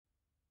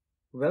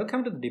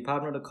Welcome to the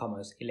Department of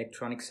Commerce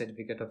Electronic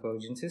Certificate of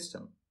Origin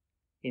System.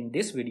 In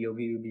this video,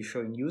 we will be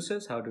showing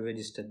users how to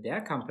register their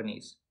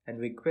companies and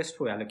request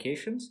for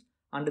allocations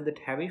under the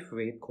Tariff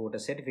Rate Quota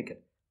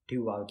Certificate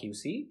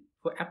 (TRQC)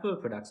 for apparel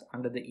products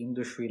under the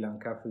Indo-Sri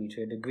Lanka Free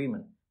Trade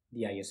Agreement,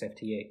 the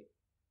ISFTA.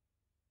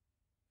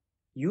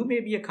 You may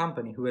be a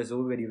company who has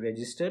already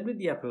registered with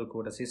the apparel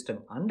quota system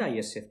under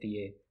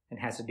ISFTA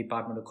and has a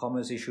Department of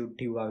Commerce issued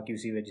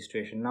TRQC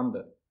registration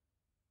number.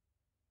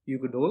 You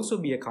could also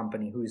be a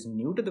company who is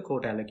new to the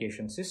quota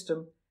allocation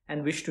system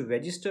and wish to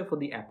register for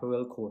the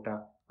apparel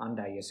quota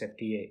under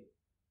ISFTA.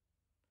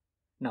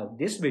 Now,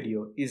 this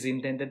video is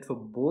intended for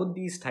both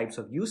these types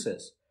of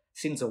users,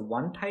 since a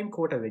one-time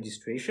quota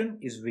registration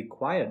is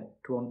required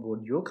to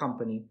onboard your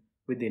company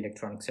with the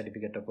Electronic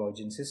Certificate of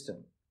Origin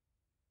system.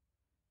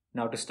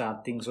 Now, to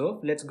start things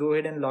off, let's go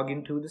ahead and log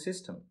into the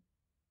system.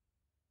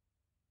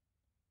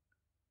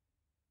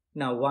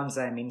 Now, once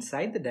I'm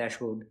inside the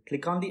dashboard,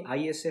 click on the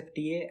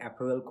ISFTA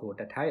Apparel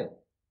Quota tile.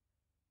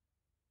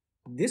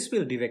 This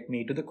will direct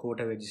me to the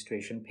quota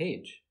registration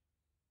page.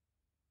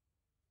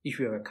 If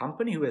you are a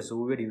company who has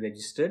already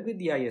registered with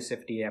the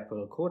ISFTA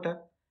Apparel Quota,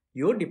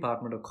 your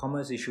Department of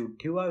Commerce issued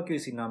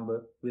TRQC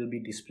number will be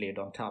displayed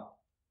on top.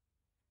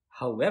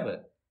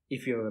 However,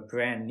 if you are a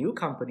brand new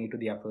company to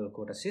the Apparel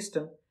Quota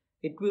system,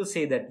 it will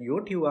say that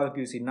your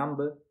TRQC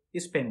number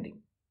is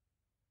pending.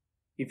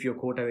 If your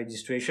quota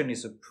registration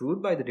is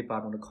approved by the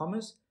Department of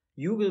Commerce,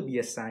 you will be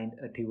assigned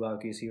a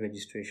TRQC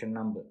registration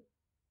number.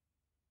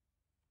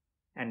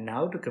 And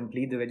now, to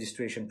complete the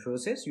registration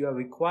process, you are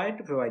required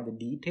to provide the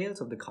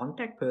details of the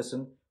contact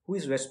person who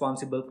is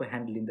responsible for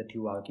handling the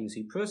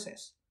TRQC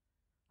process.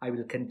 I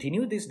will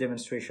continue this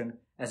demonstration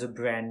as a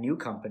brand new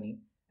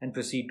company and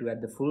proceed to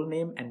add the full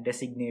name and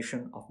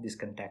designation of this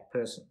contact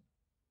person.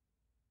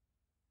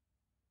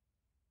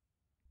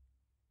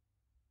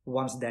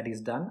 Once that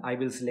is done, I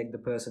will select the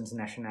person's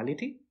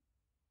nationality,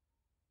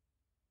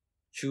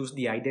 choose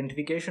the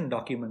identification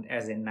document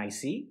as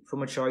NIC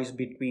from a choice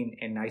between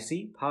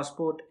NIC,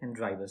 passport and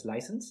driver's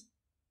license.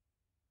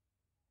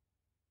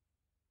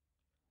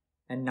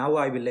 And now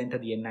I will enter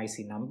the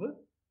NIC number,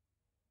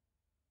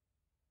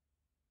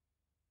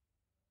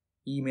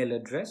 email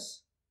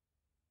address,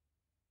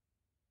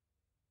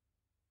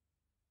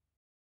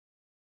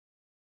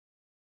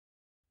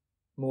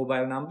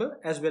 mobile number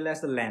as well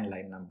as the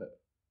landline number.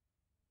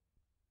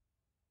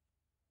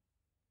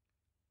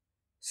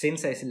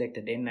 Since I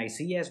selected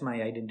NIC as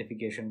my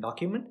identification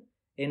document,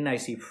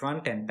 NIC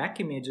front and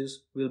back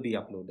images will be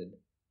uploaded.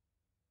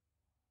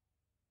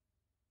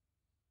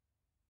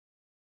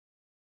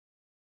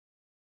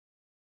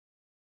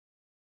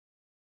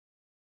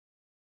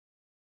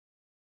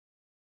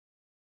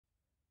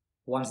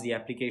 Once the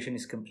application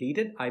is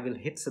completed, I will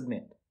hit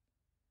submit.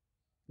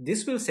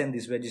 This will send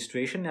this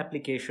registration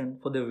application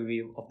for the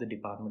review of the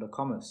Department of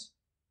Commerce.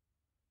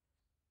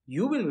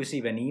 You will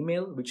receive an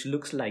email which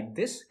looks like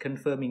this,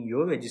 confirming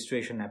your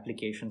registration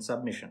application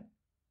submission.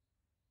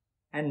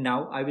 And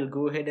now I will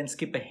go ahead and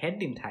skip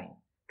ahead in time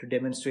to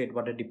demonstrate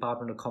what a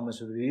Department of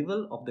Commerce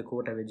review of the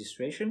quota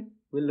registration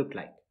will look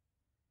like.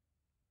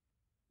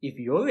 If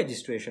your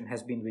registration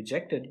has been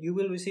rejected, you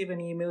will receive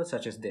an email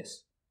such as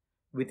this.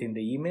 Within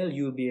the email,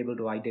 you will be able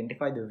to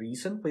identify the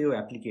reason for your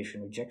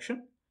application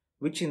rejection,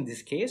 which in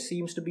this case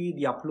seems to be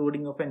the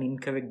uploading of an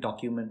incorrect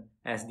document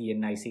as the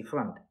NIC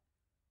front.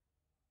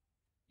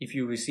 If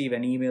you receive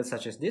an email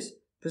such as this,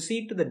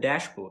 proceed to the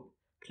dashboard,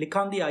 click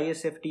on the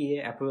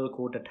ISFTA Apparel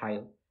Quota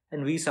tile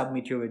and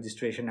resubmit your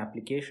registration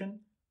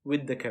application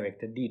with the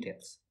corrected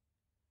details.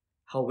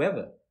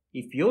 However,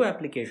 if your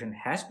application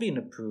has been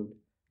approved,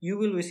 you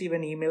will receive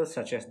an email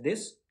such as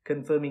this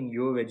confirming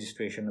your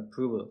registration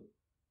approval.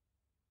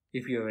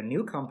 If you are a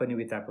new company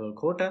with Apparel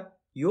Quota,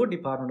 your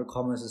Department of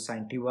Commerce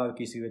assigned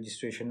TRQC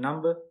registration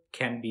number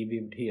can be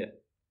viewed here.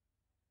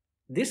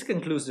 This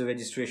concludes the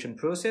registration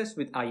process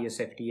with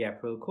ISFTA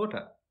Apparel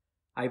Quota.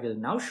 I will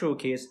now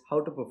showcase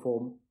how to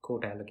perform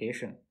quota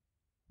allocation.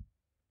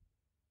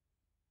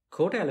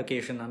 Quota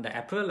allocation under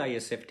Apparel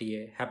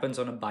ISFTA happens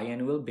on a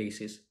biannual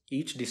basis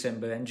each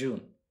December and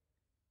June.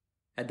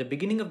 At the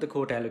beginning of the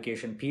quota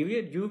allocation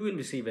period, you will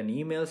receive an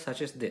email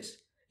such as this,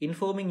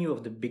 informing you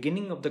of the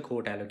beginning of the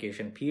quota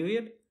allocation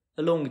period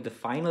along with the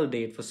final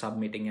date for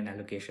submitting an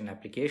allocation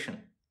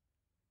application.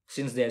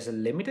 Since there is a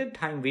limited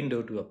time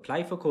window to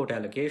apply for quota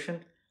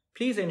allocation,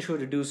 please ensure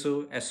to do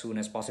so as soon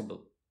as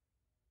possible.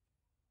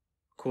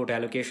 Quota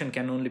allocation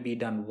can only be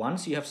done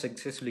once you have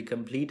successfully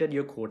completed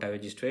your quota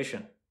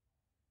registration.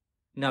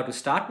 Now, to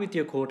start with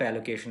your quota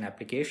allocation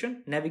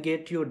application,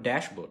 navigate to your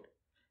dashboard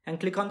and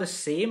click on the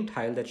same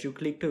tile that you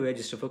clicked to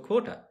register for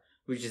quota,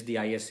 which is the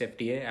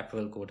ISFTA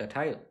Apparel Quota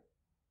tile.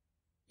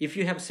 If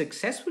you have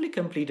successfully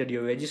completed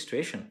your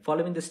registration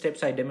following the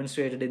steps I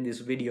demonstrated in this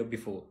video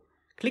before,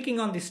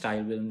 clicking on this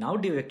tile will now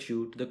direct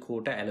you to the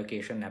quota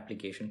allocation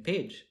application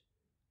page.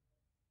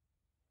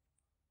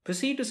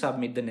 Proceed to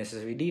submit the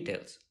necessary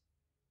details.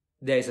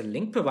 There is a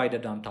link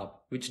provided on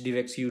top which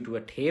directs you to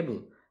a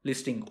table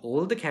listing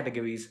all the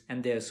categories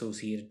and their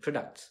associated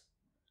products.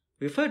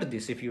 Refer to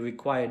this if you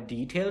require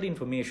detailed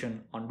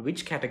information on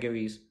which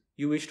categories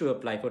you wish to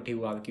apply for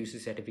TRQC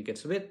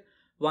certificates with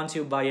once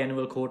your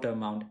biannual quota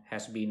amount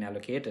has been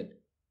allocated.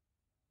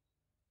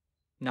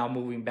 Now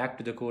moving back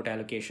to the quota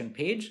allocation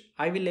page,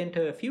 I will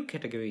enter a few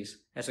categories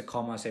as a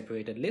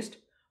comma-separated list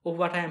of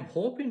what I am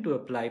hoping to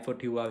apply for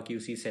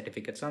TRQC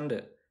certificates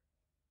under.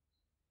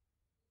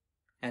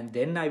 And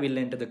then I will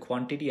enter the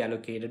quantity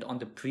allocated on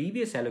the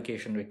previous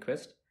allocation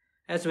request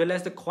as well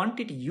as the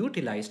quantity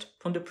utilized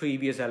from the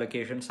previous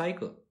allocation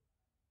cycle.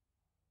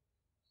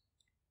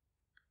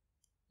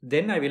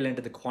 Then I will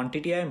enter the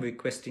quantity I am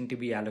requesting to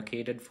be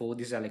allocated for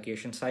this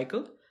allocation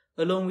cycle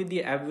along with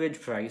the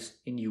average price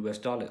in US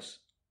dollars.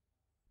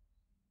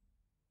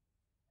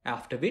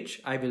 After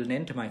which I will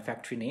enter my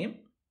factory name,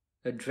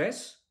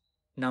 address,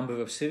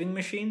 number of sewing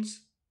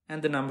machines,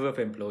 and the number of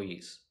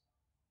employees.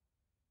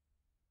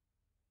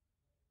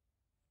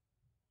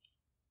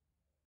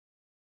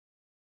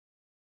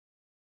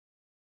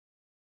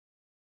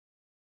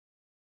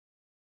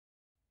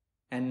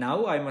 And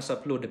now I must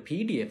upload a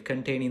PDF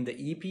containing the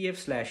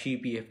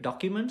EPF/EPF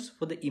documents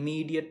for the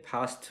immediate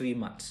past 3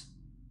 months.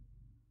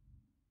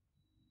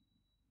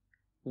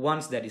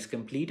 Once that is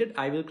completed,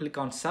 I will click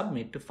on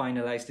Submit to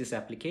finalize this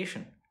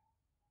application.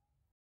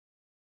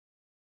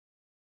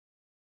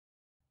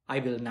 I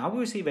will now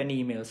receive an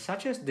email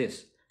such as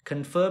this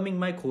confirming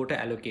my quota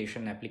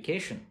allocation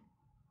application.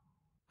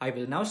 I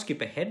will now skip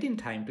ahead in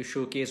time to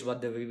showcase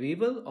what the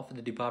reviewal of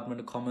the Department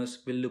of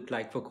Commerce will look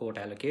like for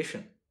quota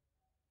allocation.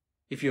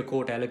 If your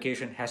quota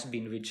allocation has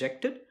been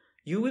rejected,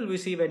 you will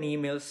receive an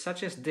email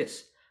such as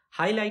this,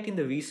 highlighting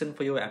the reason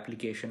for your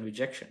application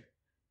rejection.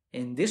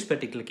 In this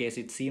particular case,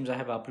 it seems I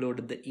have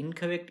uploaded the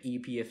incorrect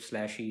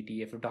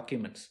EPF/ETF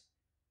documents.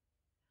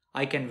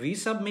 I can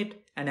resubmit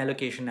an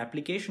allocation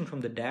application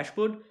from the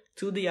dashboard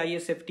through the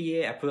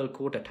ISFTA Apparel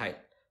quota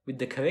type with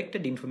the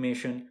corrected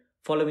information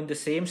following the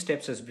same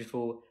steps as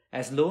before,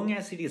 as long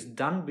as it is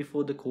done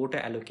before the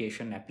quota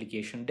allocation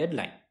application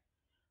deadline.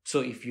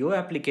 So if your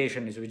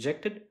application is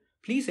rejected,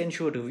 please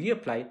ensure to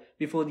reapply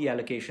before the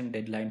allocation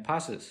deadline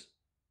passes.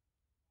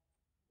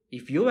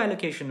 If your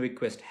allocation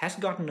request has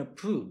gotten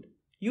approved,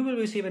 you will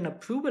receive an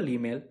approval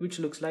email which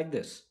looks like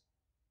this.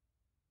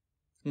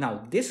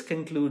 Now this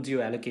concludes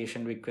your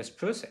allocation request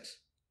process.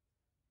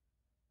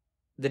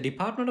 The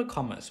Department of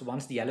Commerce,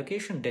 once the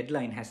allocation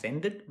deadline has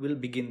ended, will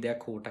begin their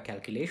quota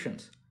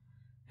calculations.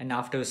 And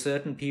after a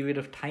certain period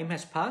of time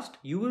has passed,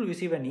 you will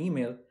receive an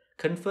email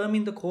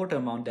confirming the quota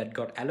amount that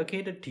got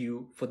allocated to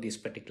you for this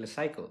particular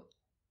cycle.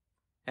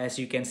 As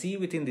you can see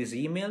within this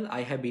email,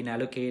 I have been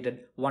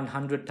allocated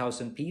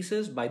 100,000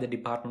 pieces by the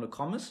Department of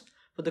Commerce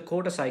for the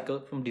quota cycle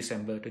from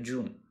December to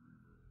June.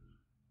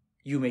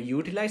 You may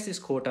utilize this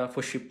quota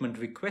for shipment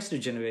requests to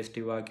generate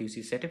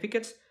TRQC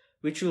certificates,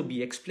 which will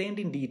be explained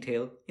in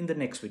detail in the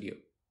next video.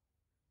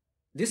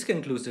 This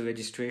concludes the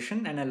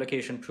registration and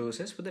allocation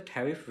process for the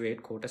Tariff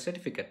Rate Quota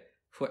Certificate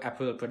for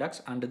apparel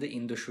products under the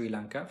Indo-Sri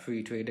Lanka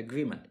Free Trade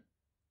Agreement.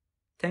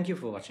 Thank you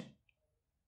for watching.